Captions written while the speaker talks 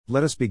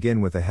Let us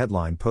begin with a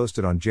headline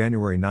posted on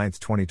January 9,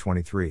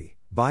 2023.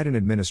 Biden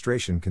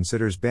administration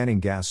considers banning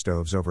gas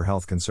stoves over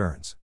health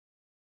concerns.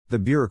 The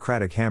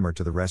bureaucratic hammer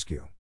to the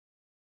rescue.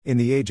 In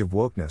the age of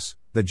wokeness,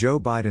 the Joe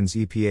Biden's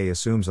EPA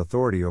assumes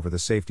authority over the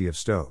safety of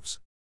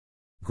stoves.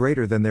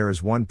 Greater than there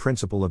is one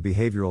principle of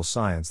behavioral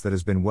science that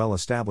has been well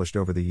established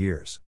over the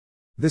years.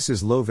 This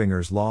is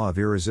Lovinger's law of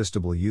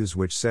irresistible use,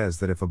 which says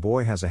that if a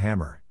boy has a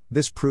hammer,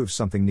 this proves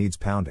something needs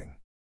pounding.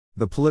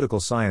 The political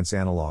science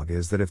analog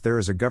is that if there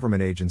is a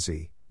government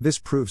agency, this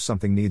proves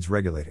something needs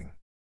regulating.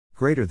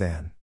 Greater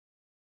than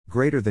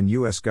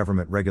U.S.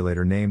 government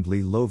regulator named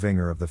Lee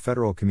Lovinger of the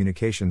Federal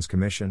Communications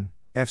Commission,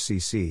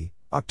 FCC,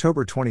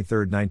 October 23,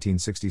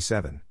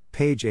 1967,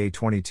 page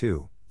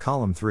A22,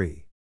 column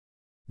 3.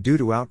 Due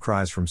to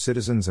outcries from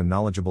citizens and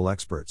knowledgeable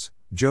experts,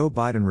 Joe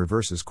Biden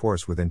reverses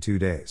course within 2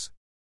 days.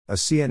 A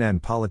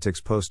CNN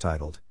Politics post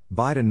titled,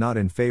 "Biden Not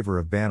in Favor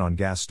of Ban on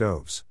Gas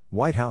Stoves,"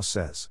 White House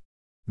says.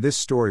 This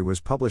story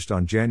was published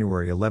on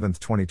January 11,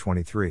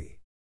 2023.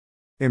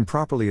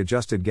 Improperly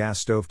adjusted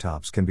gas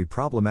stovetops can be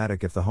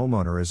problematic if the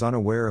homeowner is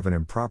unaware of an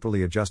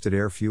improperly adjusted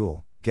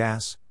air-fuel,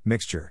 gas,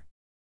 mixture.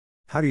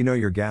 How do you know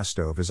your gas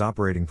stove is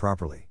operating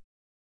properly?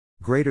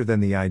 Greater than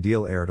the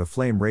ideal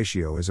air-to-flame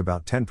ratio is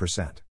about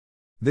 10%.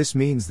 This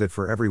means that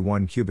for every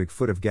 1 cubic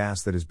foot of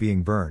gas that is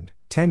being burned,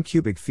 10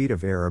 cubic feet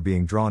of air are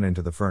being drawn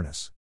into the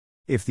furnace.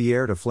 If the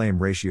air-to-flame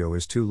ratio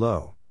is too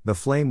low, the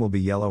flame will be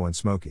yellow and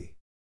smoky.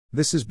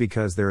 This is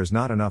because there is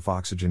not enough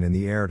oxygen in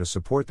the air to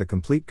support the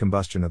complete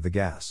combustion of the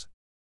gas.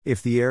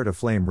 If the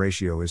air-to-flame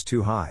ratio is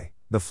too high,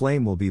 the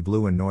flame will be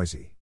blue and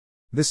noisy.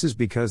 This is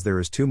because there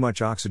is too much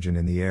oxygen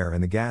in the air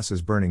and the gas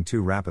is burning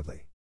too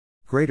rapidly.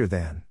 Greater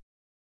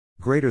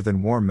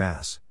than warm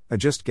mass,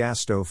 adjust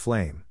gas stove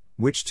flame,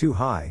 which too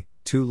high,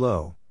 too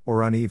low,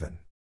 or uneven.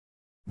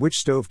 Which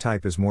stove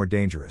type is more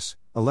dangerous,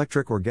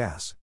 electric or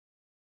gas?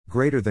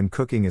 Greater than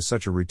cooking is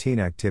such a routine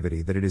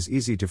activity that it is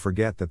easy to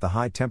forget that the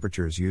high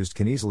temperatures used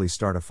can easily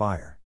start a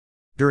fire.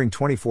 During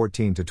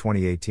 2014 to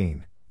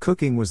 2018,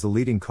 cooking was the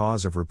leading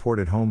cause of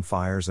reported home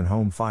fires and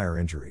home fire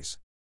injuries.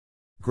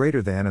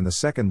 Greater than and the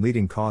second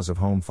leading cause of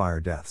home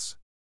fire deaths.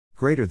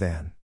 Greater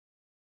than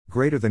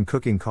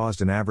cooking caused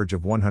an average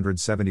of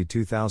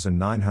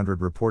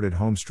 172,900 reported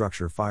home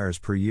structure fires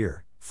per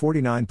year,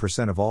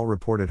 49% of all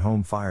reported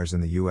home fires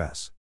in the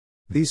U.S.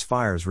 These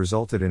fires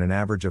resulted in an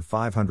average of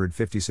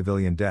 550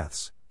 civilian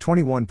deaths,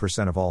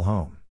 21% of all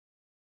home.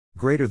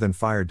 Greater than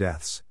fire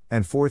deaths,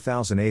 and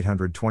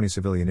 4,820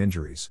 civilian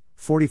injuries,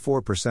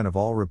 44% of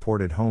all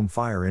reported home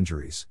fire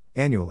injuries,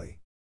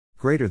 annually.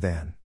 Greater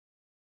than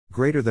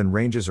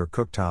ranges or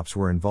cooktops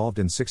were involved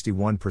in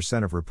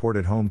 61% of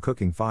reported home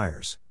cooking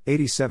fires,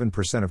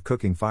 87% of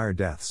cooking fire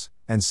deaths,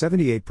 and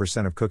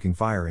 78% of cooking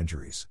fire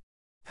injuries.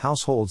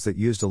 Households that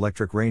used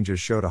electric ranges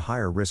showed a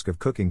higher risk of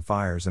cooking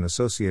fires and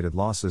associated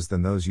losses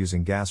than those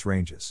using gas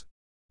ranges.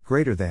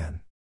 Greater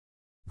than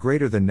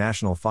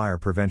National Fire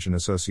Prevention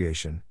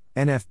Association,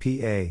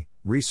 NFPA,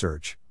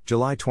 research,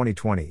 July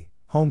 2020,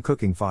 home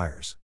cooking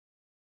fires.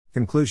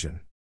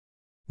 Conclusion.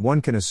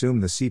 One can assume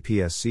the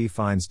CPSC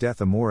finds death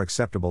a more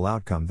acceptable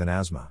outcome than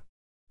asthma.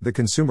 The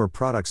Consumer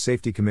Product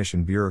Safety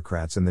Commission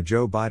bureaucrats and the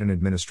Joe Biden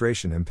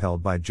administration,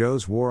 impelled by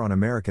Joe's war on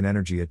American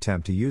energy,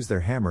 attempt to use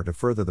their hammer to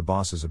further the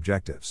boss's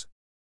objectives.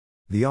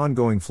 The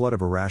ongoing flood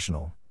of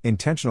irrational,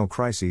 intentional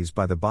crises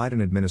by the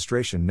Biden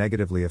administration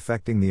negatively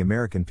affecting the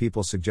American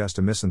people suggest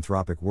a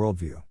misanthropic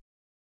worldview.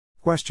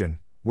 Question: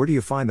 where do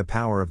you find the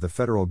power of the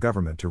federal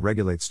government to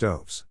regulate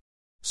stoves?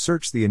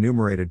 Search the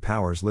enumerated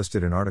powers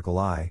listed in Article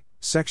I,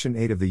 Section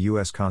 8 of the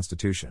U.S.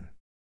 Constitution.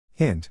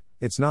 Hint: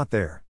 it's not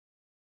there.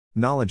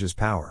 Knowledge is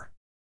power.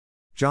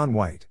 John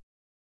White.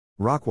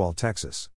 Rockwall, Texas.